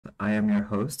I am your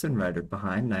host and writer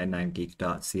behind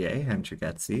 99geek.ca, Andrew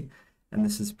Geczy, and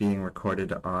this is being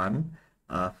recorded on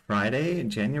Friday,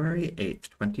 January 8th,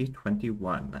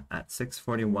 2021 at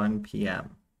 6:41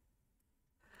 p.m.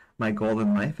 My goal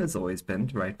in life has always been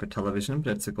to write for television,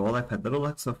 but it's a goal I've had little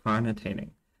luck so far in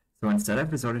attaining. So instead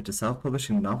I've resorted to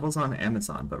self-publishing novels on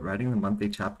Amazon, but writing the monthly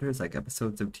chapters like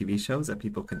episodes of TV shows that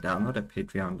people can download at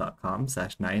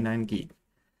patreon.com/99geek.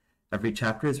 Every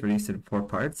chapter is released in 4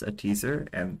 parts, a teaser,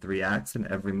 and 3 acts, and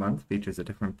every month features a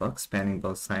different book spanning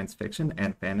both science fiction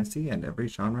and fantasy and every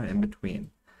genre in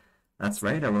between. That's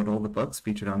right, I wrote all the books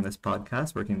featured on this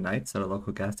podcast, working nights at a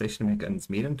local gas station to make ends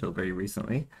meet until very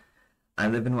recently. I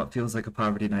live in what feels like a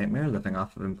poverty nightmare, living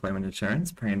off of employment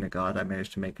insurance, praying to God I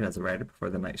manage to make it as a writer before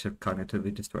the night shift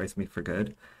cognitively destroys me for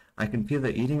good. I can feel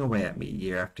it eating away at me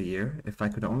year after year. If I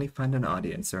could only find an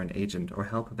audience or an agent or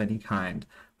help of any kind,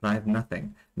 but I have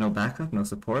nothing. No backup, no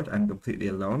support. I'm completely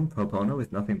alone, pro bono,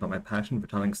 with nothing but my passion for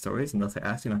telling stories, and thus I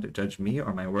ask you not to judge me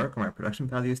or my work or my production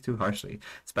values too harshly,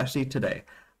 especially today.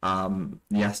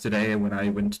 Yesterday when I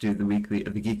went to do the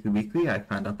Geekly Weekly, I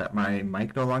found out that my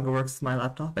mic no longer works with my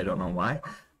laptop. I don't know why.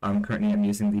 Currently I'm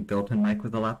using the built-in mic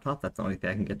with the laptop. That's the only thing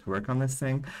I can get to work on this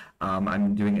thing.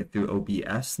 I'm doing it through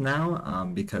OBS now,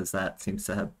 because that seems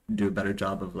to do a better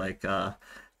job of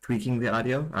tweaking the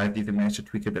audio. I've even managed to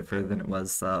tweak it a bit further than it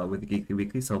was with the Geekly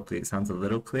Weekly, so hopefully it sounds a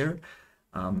little clearer.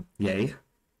 Yay.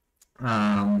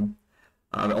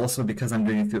 Also, because I'm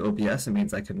doing it through OBS, it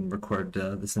means I can record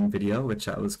this in video, which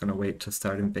I was going to wait to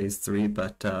start in phase 3,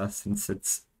 but since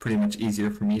it's pretty much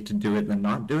easier for me to do it than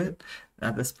not do it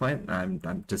at this point, I'm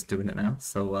just doing it now.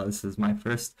 So this is my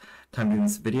first time doing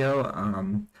this video.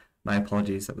 My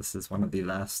apologies that this is one of the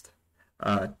last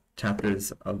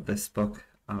chapters of this book.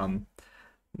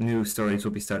 New stories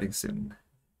will be starting soon,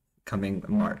 coming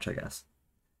March, I guess,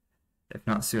 if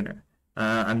not sooner.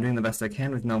 I'm doing the best I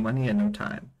can with no money and no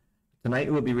time.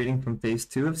 Tonight we'll be reading from Phase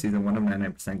 2 of Season 1 of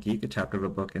 99% Geek, a chapter of a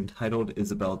book entitled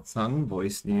Isabol Tseung,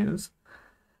 Voice News.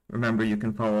 Remember, you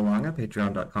can follow along at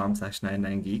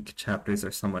patreon.com/99geek. Chapters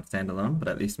are somewhat standalone, but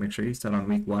at least make sure you start on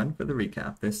Week 1 for the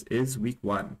recap. This is Week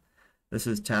 1. This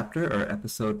is chapter or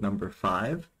episode number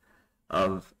 5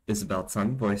 of Isabol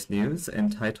Tseung, Voice News,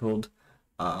 entitled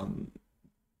A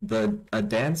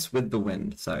Dance with the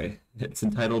Wind. Sorry, it's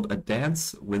entitled A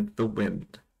Dance with the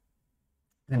Wind.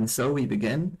 And so we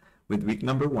begin with week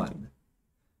number 1.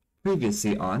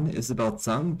 Previously on Isabol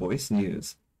Tseung, Voice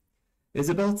News.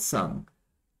 Isabol Tseung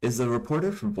is a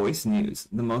reporter for Voice News,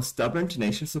 the most stubborn,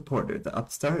 tenacious reporter the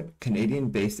upstart,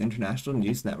 Canadian-based international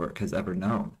news network has ever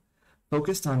known.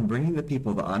 Focused on bringing the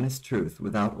people the honest truth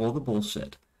without all the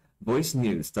bullshit, Voice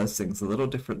News does things a little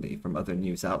differently from other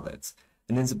news outlets,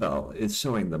 and Isabol is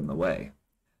showing them the way.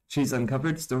 She's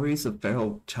uncovered stories of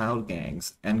feral child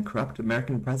gangs and corrupt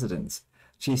American presidents.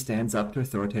 She stands up to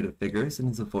authoritative figures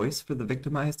and is a voice for the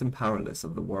victimized and powerless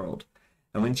of the world.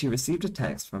 And when she received a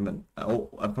text from an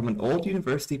old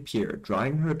university peer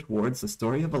drawing her towards the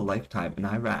story of a lifetime in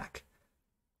Iraq,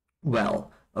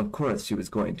 well, of course she was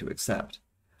going to accept.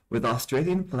 With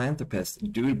Australian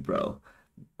philanthropist Dude Bro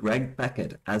Greg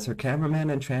Beckett as her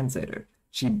cameraman and translator,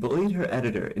 she bullied her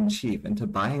editor-in-chief into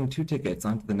buying 2 tickets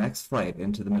onto the next flight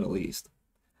into the Middle East.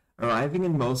 Arriving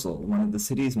in Mosul, one of the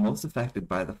cities most affected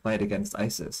by the fight against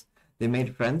ISIS, they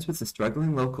made friends with the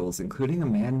struggling locals, including a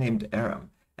man named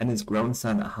Aram and his grown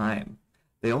son Ahim.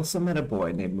 They also met a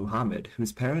boy named Muhammad,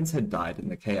 whose parents had died in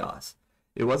the chaos.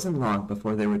 It wasn't long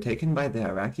before they were taken by the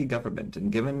Iraqi government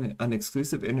and given an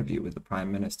exclusive interview with the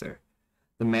Prime Minister.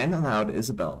 The man allowed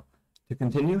Isabol to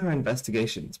continue her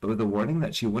investigations, but with a warning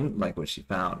that she wouldn't like what she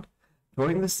found.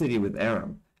 Touring the city with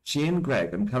Aram, she and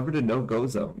Greg uncovered a no-go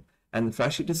zone, and the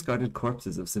freshly discarded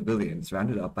corpses of civilians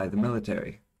rounded up by the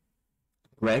military.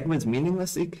 Greg was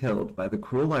meaninglessly killed by the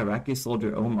cruel Iraqi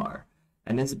soldier Omar,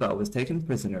 and Isabol was taken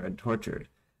prisoner and tortured.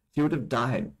 She would have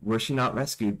died were she not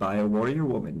rescued by a warrior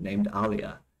woman named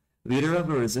Alia, leader of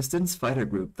a resistance fighter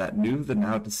group that knew the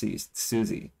now-deceased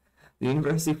Susie, the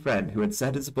university friend who had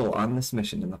set Isabol on this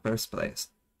mission in the first place.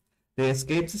 They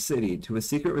escaped the city to a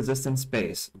secret resistance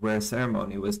base where a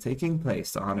ceremony was taking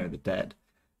place to honor the dead.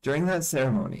 During that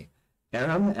ceremony,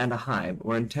 Aram and Ahim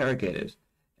were interrogated,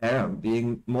 Aram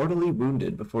being mortally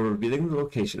wounded before revealing the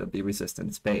location of the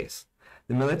resistance base.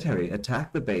 The military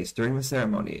attacked the base during the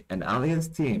ceremony, and Alia's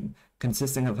team,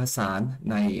 consisting of Hassan,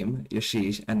 Naim,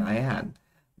 Yashish, and Ayan,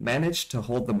 managed to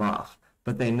hold them off,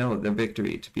 but they know their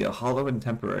victory to be a hollow and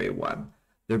temporary one.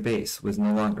 Their base was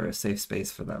no longer a safe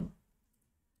space for them.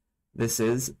 This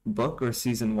is book or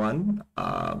season 1,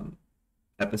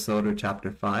 episode or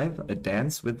chapter 5, A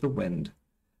Dance with the Wind.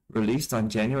 Released on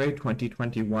January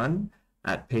 2021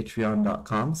 at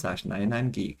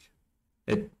patreon.com/99geek.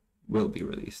 It will be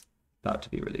released, about to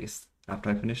be released, after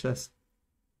I finish this.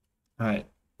 Alright.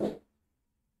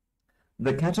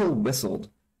 The kettle whistled,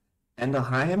 and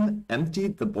Ahaim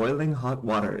emptied the boiling hot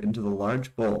water into the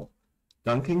large bowl,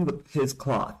 dunking his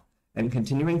cloth, and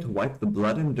continuing to wipe the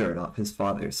blood and dirt off his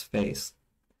father's face.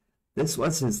 This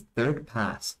was his third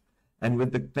pass, and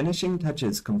with the finishing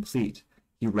touches complete,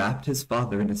 he wrapped his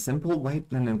father in a simple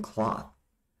white linen cloth.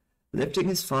 Lifting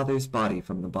his father's body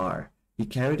from the bar, he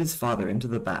carried his father into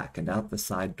the back and out the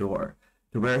side door,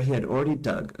 to where he had already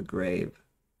dug a grave.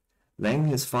 Laying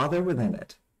his father within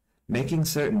it, making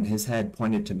certain his head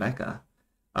pointed to Mecca,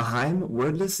 Ahaim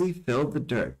wordlessly filled the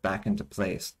dirt back into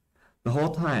place. The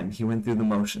whole time he went through the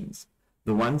motions,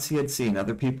 the ones he had seen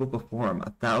other people perform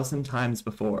 1,000 times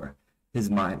before. His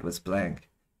mind was blank.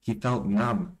 He felt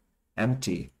numb,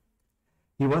 empty.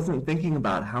 He wasn't thinking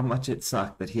about how much it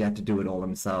sucked that he had to do it all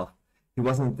himself. He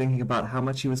wasn't thinking about how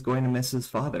much he was going to miss his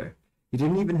father. He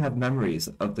didn't even have memories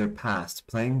of their past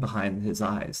playing behind his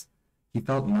eyes. He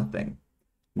felt nothing.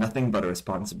 Nothing but a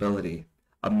responsibility,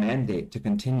 a mandate to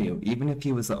continue even if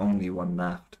he was the only one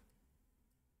left.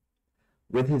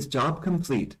 With his job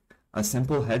complete, a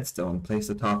simple headstone placed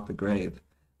atop the grave,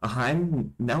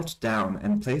 Ahaim knelt down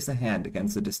and placed a hand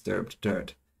against the disturbed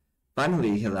dirt.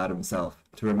 Finally he allowed himself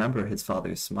to remember his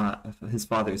father's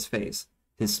face,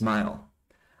 his smile.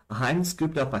 Ahaim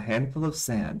scooped up a handful of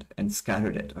sand and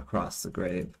scattered it across the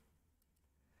grave.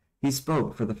 He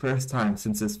spoke for the first time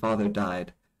since his father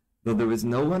died, though there was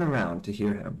no one around to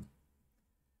hear him.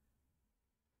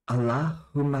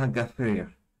 Allahumma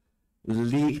ghafir,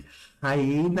 li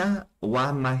hayina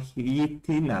wa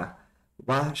mahitina,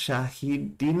 wa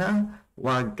shahidina,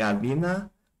 wa gabina,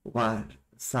 wa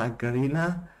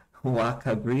sagarina, wa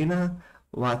kabrina,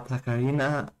 wa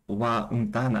takarina, wa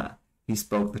untana. He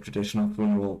spoke the traditional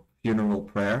funeral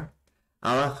prayer.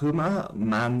 Allahumma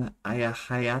man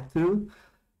ayahayatu,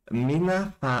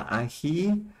 mina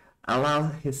fa'ahi,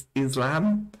 alal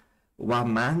Islam, wa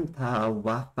man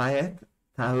tawafayat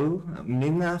tahu,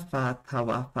 mina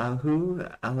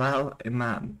fa'tawafahu alal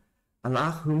Imam.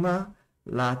 Allahumma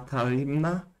la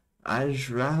tarimna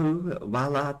ajrahu wa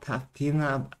la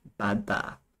taftina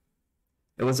bada.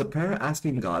 It was a prayer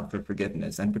asking God for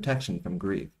forgiveness and protection from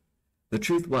grief. The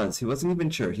truth was, he wasn't even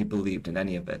sure he believed in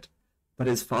any of it. But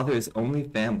as his father's only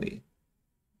family,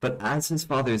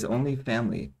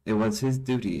 it was his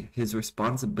duty, his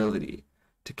responsibility,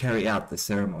 to carry out the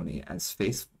ceremony as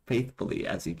faithfully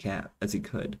as he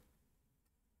could.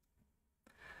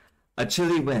 A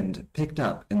chilly wind picked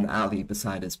up in the alley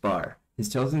beside his bar, his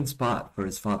chosen spot for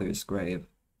his father's grave.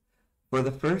 For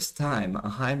the first time,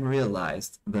 Ahaim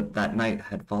realized that night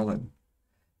had fallen.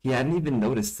 He hadn't even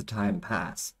noticed the time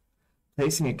pass.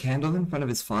 Placing a candle in front of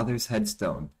his father's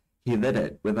headstone, he lit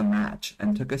it with a match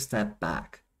and took a step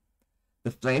back.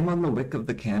 The flame on the wick of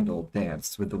the candle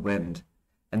danced with the wind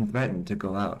and threatened to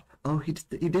go out. Oh, he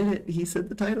did it! He said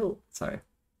the title! Sorry.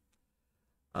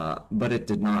 But it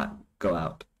did not go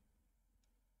out.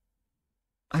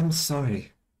 I'm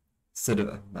sorry,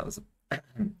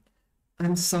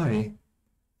 I'm sorry,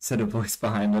 said a voice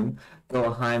behind him,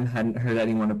 though Ahaim hadn't heard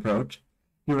anyone approach.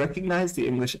 He recognized the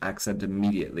English accent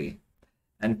immediately,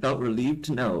 and felt relieved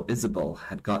to know Isabol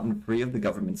had gotten free of the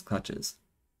government's clutches.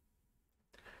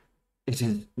 It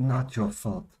is not your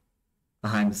fault,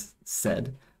 Ahaim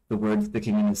said, the words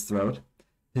sticking in his throat.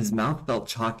 His mouth felt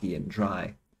chalky and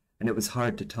dry, and it was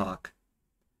hard to talk.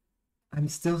 I'm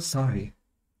still sorry,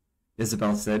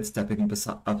 Isabel said, stepping up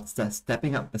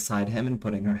beside him and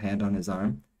putting her hand on his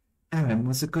arm. Aram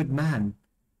was a good man,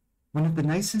 one of the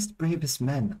nicest, bravest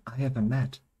men I ever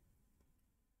met.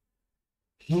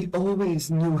 He always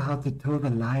knew how to toe the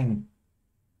line,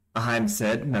 Ahaim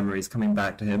said, memories coming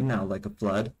back to him now like a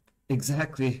flood.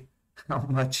 Exactly how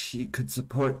much he could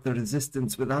support the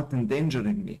resistance without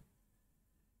endangering me.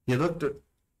 He looked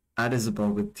at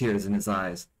Isabel with tears in his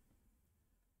eyes.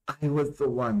 I was the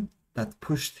one that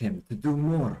pushed him to do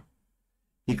more.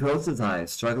 He closed his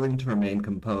eyes, struggling to remain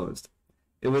composed.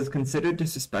 It was considered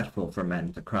disrespectful for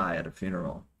men to cry at a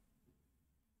funeral.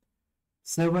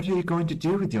 So what are you going to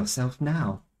do with yourself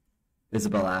now?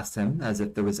 Isabel asked him, as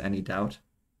if there was any doubt.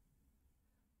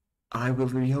 I will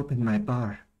reopen my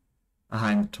bar,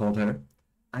 Ahaim told her.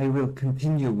 I will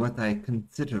continue what I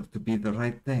consider to be the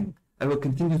right thing. I will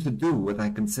continue to do what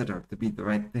I consider to be the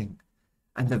right thing.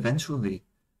 And eventually,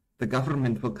 the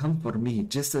government will come for me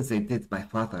just as they did my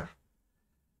father.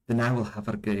 Then I will have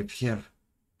a grave here,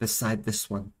 beside this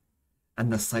one,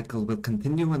 and the cycle will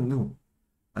continue anew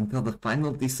until the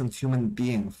final decent human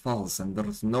being falls and there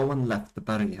is no one left to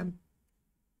bury him.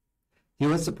 He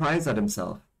was surprised at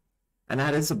himself, and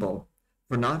at Isabol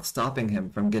for not stopping him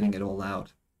from getting it all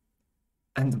out.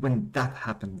 And when that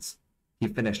happens, he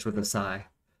finished with a sigh,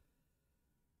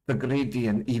 the greedy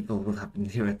and evil will have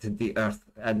inherited the earth,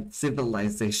 and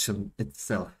civilization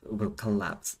itself will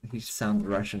collapse. He sounds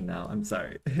Russian now, I'm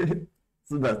sorry. It's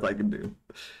the best I can do.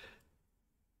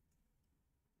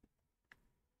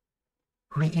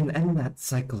 We can end that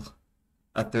cycle,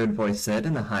 a third voice said,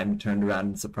 and Aheim turned around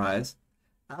in surprise.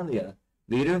 Alia,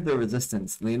 leader of the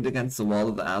resistance, leaned against the wall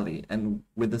of the alley, and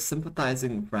with a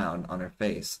sympathizing frown on her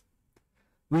face.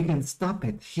 We can stop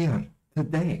it here,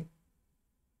 today.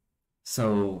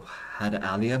 So, had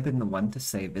Alia been the one to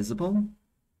save Isabol?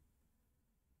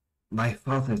 My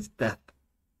father's death.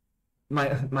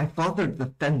 My father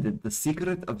defended the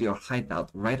secret of your hideout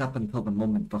right up until the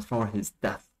moment before his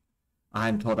death,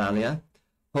 Aheim told Alia,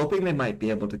 hoping they might be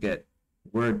able to get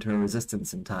word to her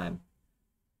resistance in time.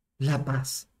 La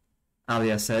Bas,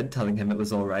 Alia said, telling him it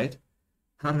was all right.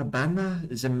 Harabana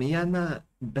Jamiana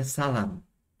Besalam.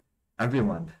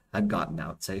 Everyone had gotten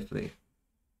out safely.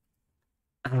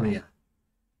 Alia,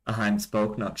 Aheim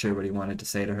spoke, not sure what he wanted to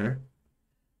say to her.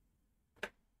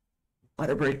 What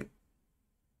a break.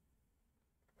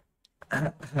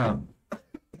 Alright,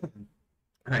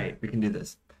 we can do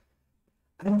this.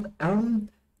 And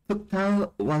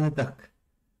Tuktal Waladak.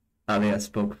 Alia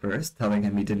spoke first, telling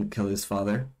him he didn't kill his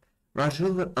father.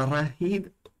 Rajul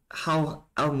Rahid How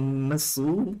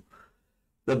Al-Masul.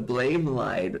 The blame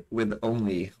lied with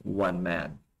only one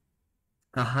man.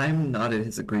 Aheim nodded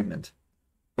his agreement.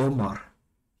 Omar,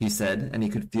 he said, and he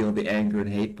could feel the anger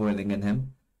and hate boiling in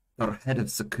him. Their head of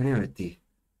security.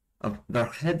 Their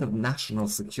head of national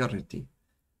security.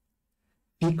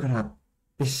 Fikra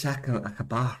Bishakal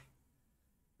Akabar,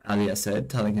 Alia said,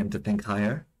 telling him to think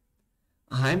higher.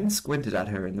 Aheim squinted at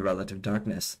her in the relative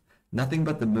darkness. Nothing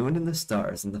but the moon and the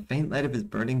stars and the faint light of his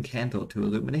burning candle to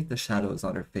illuminate the shadows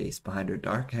on her face behind her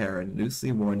dark hair and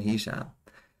loosely worn hijab.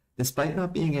 Despite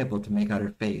not being able to make out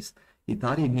her face, he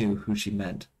thought he knew who she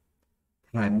meant.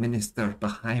 Prime Minister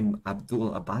Bahaim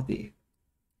Abdul Abadi.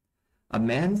 A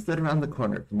man stood around the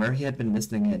corner from where he had been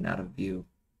listening in out of view.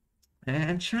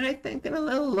 And try thinking a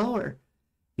little lower,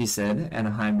 he said, and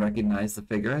Aheim recognized the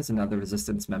figure as another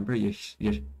resistance member,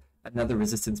 Yashish.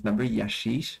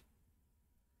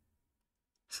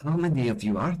 How many of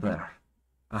you are there?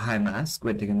 Aheim asked,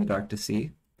 squinting in the dark to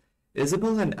see.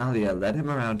 Isabol and Alia led him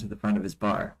around to the front of his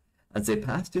bar. As they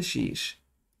passed Yashish,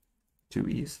 2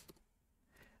 E's,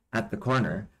 at the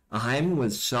corner, Aheim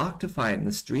was shocked to find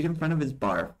the street in front of his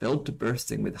bar filled to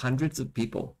bursting with hundreds of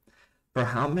people. For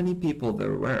how many people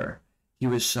there were, he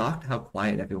was shocked how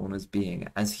quiet everyone was being,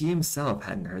 as he himself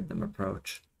hadn't heard them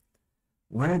approach.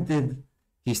 Where did...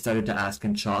 He started to ask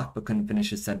in shock, but couldn't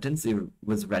finish his sentence. He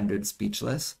was rendered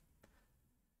speechless.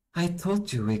 I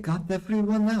told you we got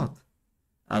everyone out,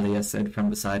 Alia said from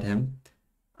beside him.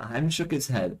 Aheim shook his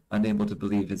head, unable to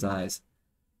believe his eyes.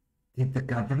 Did the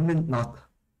government not...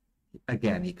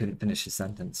 Again, he couldn't finish his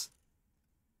sentence.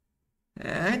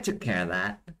 I took care of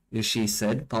that, Yashish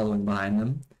said, following behind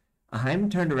them. Aheim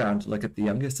turned around to look at the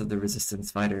youngest of the resistance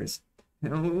fighters.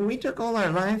 We took all our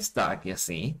livestock, you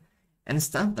see, and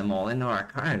stuffed them all into our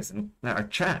cars and our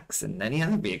trucks and any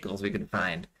other vehicles we could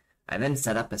find. I then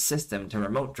set up a system to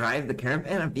remote drive the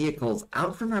caravan of vehicles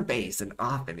out from our base and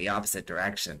off in the opposite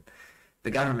direction.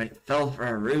 The government fell for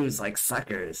a ruse like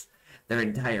suckers. Their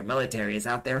entire military is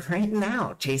out there right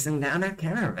now, chasing down our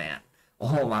caravan,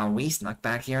 all while we snuck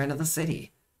back here into the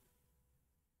city.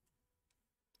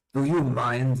 Do you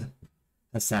mind?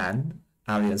 Hassan,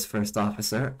 Alia's first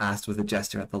officer, asked with a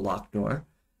gesture at the locked door.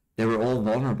 They were all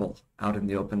vulnerable out in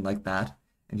the open like that,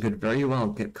 and could very well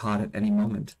get caught at any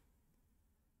moment.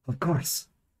 Of course,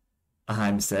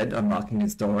 Aheim said, unlocking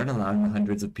his door and allowing the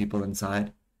hundreds of people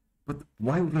inside. But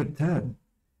why return?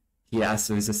 He asked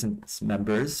the resistance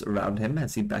members around him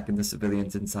as he beckoned the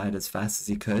civilians inside as fast as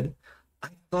he could. I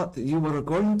thought you were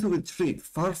going to retreat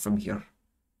far from here.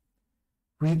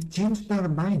 We've changed our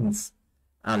minds,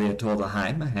 Alia told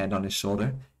Aheim, a hand on his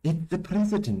shoulder. It's the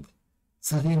president.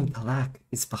 Salim Talak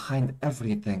is behind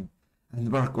everything,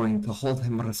 and we're going to hold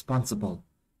him responsible.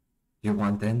 You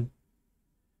want in?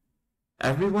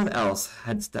 Everyone else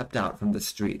had stepped out from the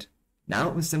street. Now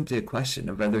it was simply a question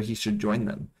of whether he should join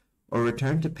them, or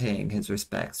return to paying his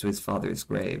respects to his father's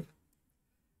grave.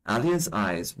 Alia's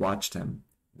eyes watched him,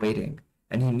 waiting,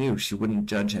 and he knew she wouldn't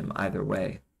judge him either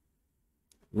way.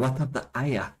 What of the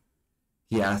ayah?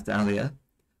 He asked Alia.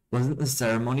 Wasn't the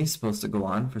ceremony supposed to go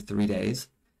on for 3 days?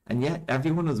 And yet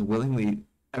everyone willingly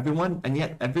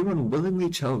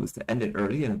chose to end it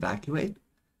early and evacuate?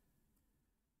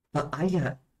 The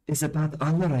ayah is about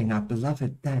honoring our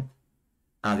beloved dead,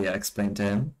 Alia explained to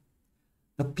him.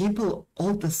 The people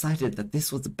all decided that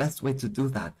this was the best way to do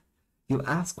that. You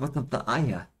ask what of the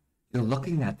Aya, you're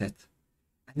looking at it,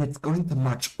 and it's going to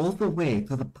march all the way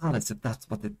to the palace if that's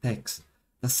what it takes.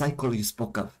 The cycle you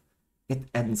spoke of, it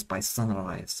ends by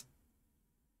sunrise.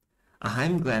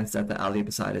 Aheim glanced at the alley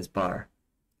beside his bar.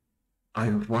 I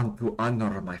want to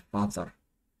honor my father,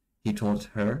 he told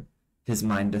her, his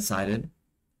mind decided.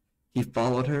 He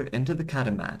followed her into the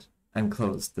catamat and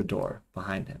closed the door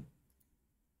behind him.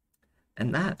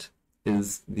 And that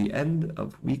is the end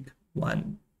of week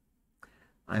 1.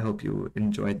 I hope you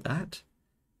enjoyed that,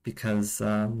 because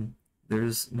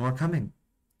there's more coming.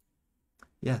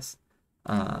 Yes.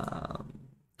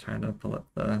 Trying to pull up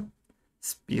the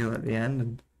spiel at the end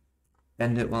and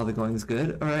end it while the going's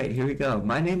good. Alright, here we go.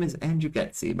 My name is Andrew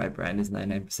Geczy. My brand is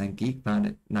 99% Geek, found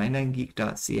at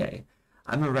 99geek.ca.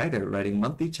 I'm a writer writing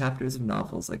monthly chapters of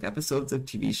novels like episodes of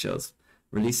TV shows,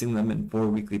 releasing them in 4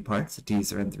 weekly parts, a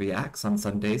teaser and 3 acts on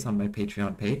Sundays on my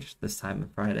Patreon page, this time on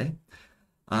Friday,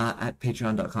 at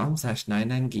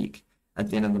patreon.com/99geek. At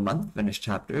the end of the month, finished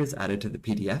chapter is added to the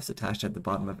PDFs attached at the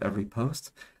bottom of every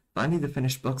post. Finally, the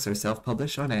finished books are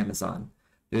self-published on Amazon.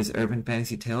 There's urban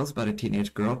fantasy tales about a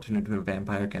teenage girl turned into a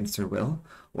vampire against her will,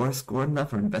 or a scorned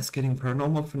lover investigating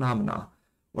paranormal phenomena,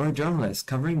 or a journalist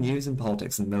covering news and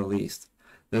politics in the Middle East.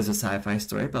 There's a sci-fi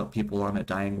story about people on a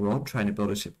dying world trying to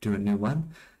build a ship to a new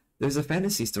one. There's a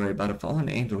fantasy story about a fallen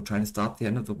angel trying to stop the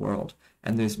end of the world,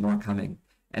 and there's more coming.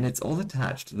 And it's all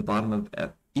attached to the bottom of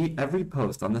every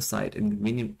post on the site in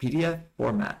convenient PDF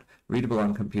format, readable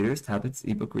on computers, tablets,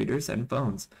 ebook readers, and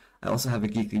phones. I also have a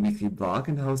Geekly Weekly blog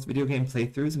and host video game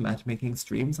playthroughs and matchmaking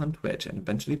streams on Twitch, and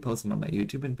eventually post them on my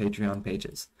YouTube and Patreon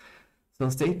pages. So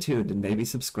stay tuned and maybe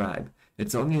subscribe.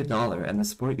 It's only $1, and the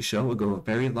support you show will go a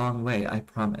very long way, I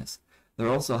promise. There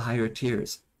are also higher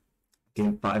tiers.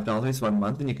 Give $5 one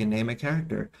month and you can name a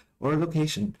character, or a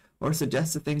location, or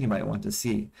suggest a thing you might want to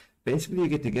see. Basically, you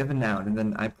get to give a noun, and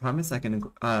then I promise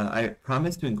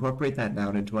to incorporate that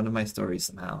noun into one of my stories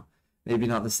somehow. Maybe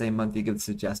not the same month you give the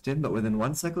suggestion, but within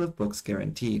 1 cycle of books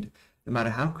guaranteed. No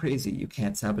matter how crazy, you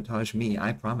can't sabotage me,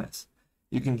 I promise.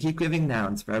 You can keep giving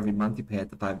nouns for every month you pay at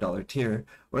the $5 tier,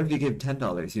 or if you give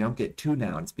 $10, you don't get 2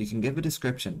 nouns, but you can give a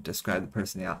description, describe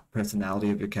the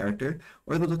personality of your character,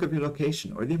 or the look of your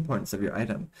location, or the importance of your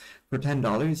item. For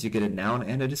 $10, you get a noun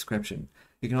and a description.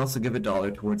 You can also give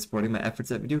 $1 towards supporting my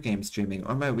efforts at video game streaming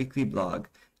or my weekly blog.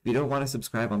 If you don't want to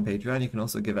subscribe on Patreon, you can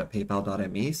also give at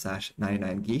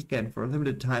paypal.me/99geek, and for a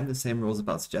limited time, the same rules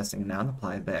about suggesting a noun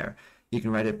apply there. You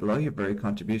can write it below your very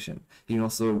contribution. You can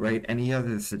also write any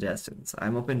other suggestions.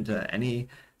 I'm open to any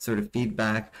sort of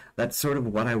feedback. That's sort of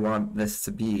what I want this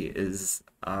to be, is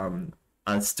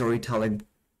a storytelling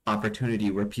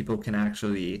opportunity where people can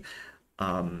actually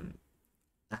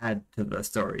add to the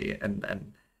story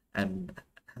and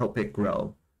help it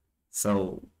grow.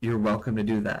 So you're welcome to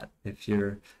do that if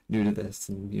you're new to this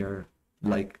and you're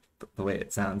like the way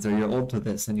it sounds, or you're old to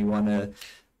this and you want to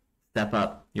step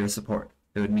up your support.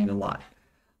 It would mean a lot.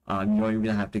 You don't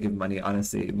even have to give money,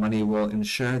 honestly. Money will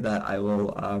ensure that I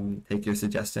will take your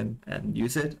suggestion and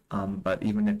use it, but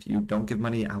even if you don't give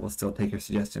money, I will still take your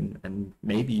suggestion and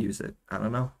maybe use it. I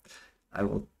don't know. I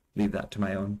will leave that to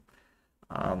my own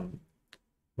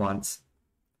wants.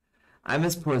 I'm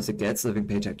as poor as it gets, living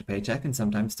paycheck to paycheck and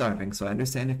sometimes starving, so I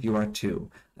understand if you are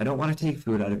too. I don't want to take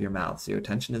food out of your mouth, so your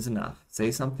attention is enough. Say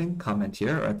something, comment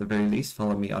here, or at the very least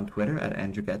follow me on Twitter at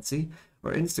Andrew Geczy,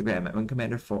 or Instagram at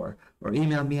WingcommanderIV, or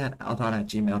email me at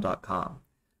aldon@gmail.com.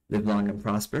 Live long and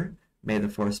prosper. May the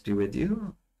force be with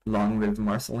you. Long live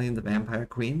Marceline the Vampire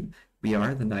Queen. We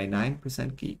are the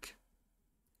 99% Geek.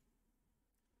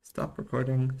 Stop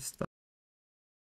recording. Stop.